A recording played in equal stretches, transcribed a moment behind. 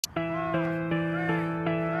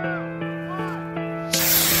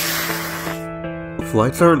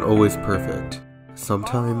Flights aren't always perfect.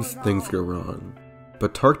 Sometimes things go wrong.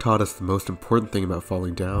 But TARC taught us the most important thing about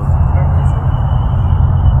falling down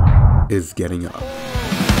is getting up.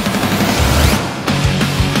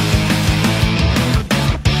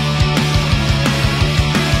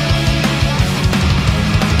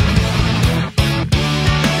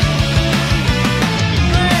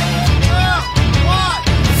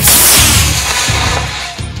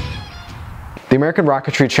 The American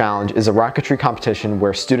Rocketry Challenge is a rocketry competition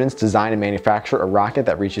where students design and manufacture a rocket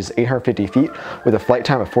that reaches 850 feet with a flight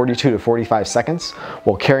time of 42 to 45 seconds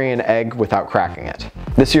while carrying an egg without cracking it.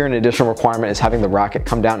 This year, an additional requirement is having the rocket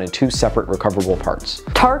come down in 2 separate recoverable parts.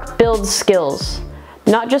 TARC builds skills.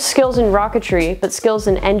 Not just skills in rocketry, but skills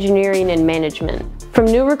in engineering and management. From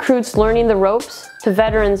new recruits learning the ropes to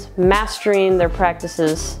veterans mastering their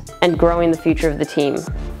practices and growing the future of the team.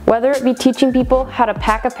 Whether it be teaching people how to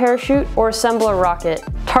pack a parachute or assemble a rocket,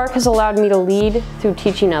 TARC has allowed me to lead through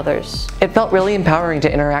teaching others. It felt really empowering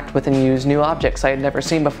to interact with and use new objects I had never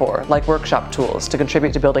seen before, like workshop tools, to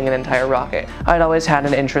contribute to building an entire rocket. I'd always had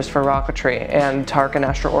an interest for rocketry, and TARC and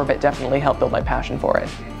Astral Orbit definitely helped build my passion for it.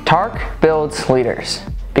 TARC builds leaders.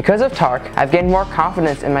 Because of TARC, I've gained more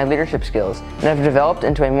confidence in my leadership skills and have developed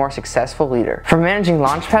into a more successful leader. From managing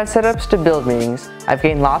launchpad setups to build meetings, I've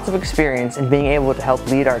gained lots of experience in being able to help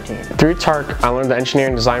lead our team. Through TARC, I learned the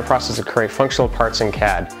engineering design process to create functional parts in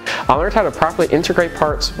CAD. I learned how to properly integrate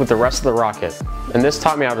parts with the rest of the rocket, and this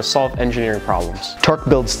taught me how to solve engineering problems. TARC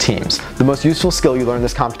builds teams. The most useful skill you learn in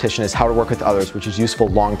this competition is how to work with others, which is useful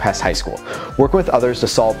long past high school. Working with others to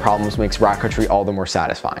solve problems makes rocketry all the more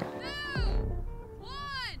satisfying.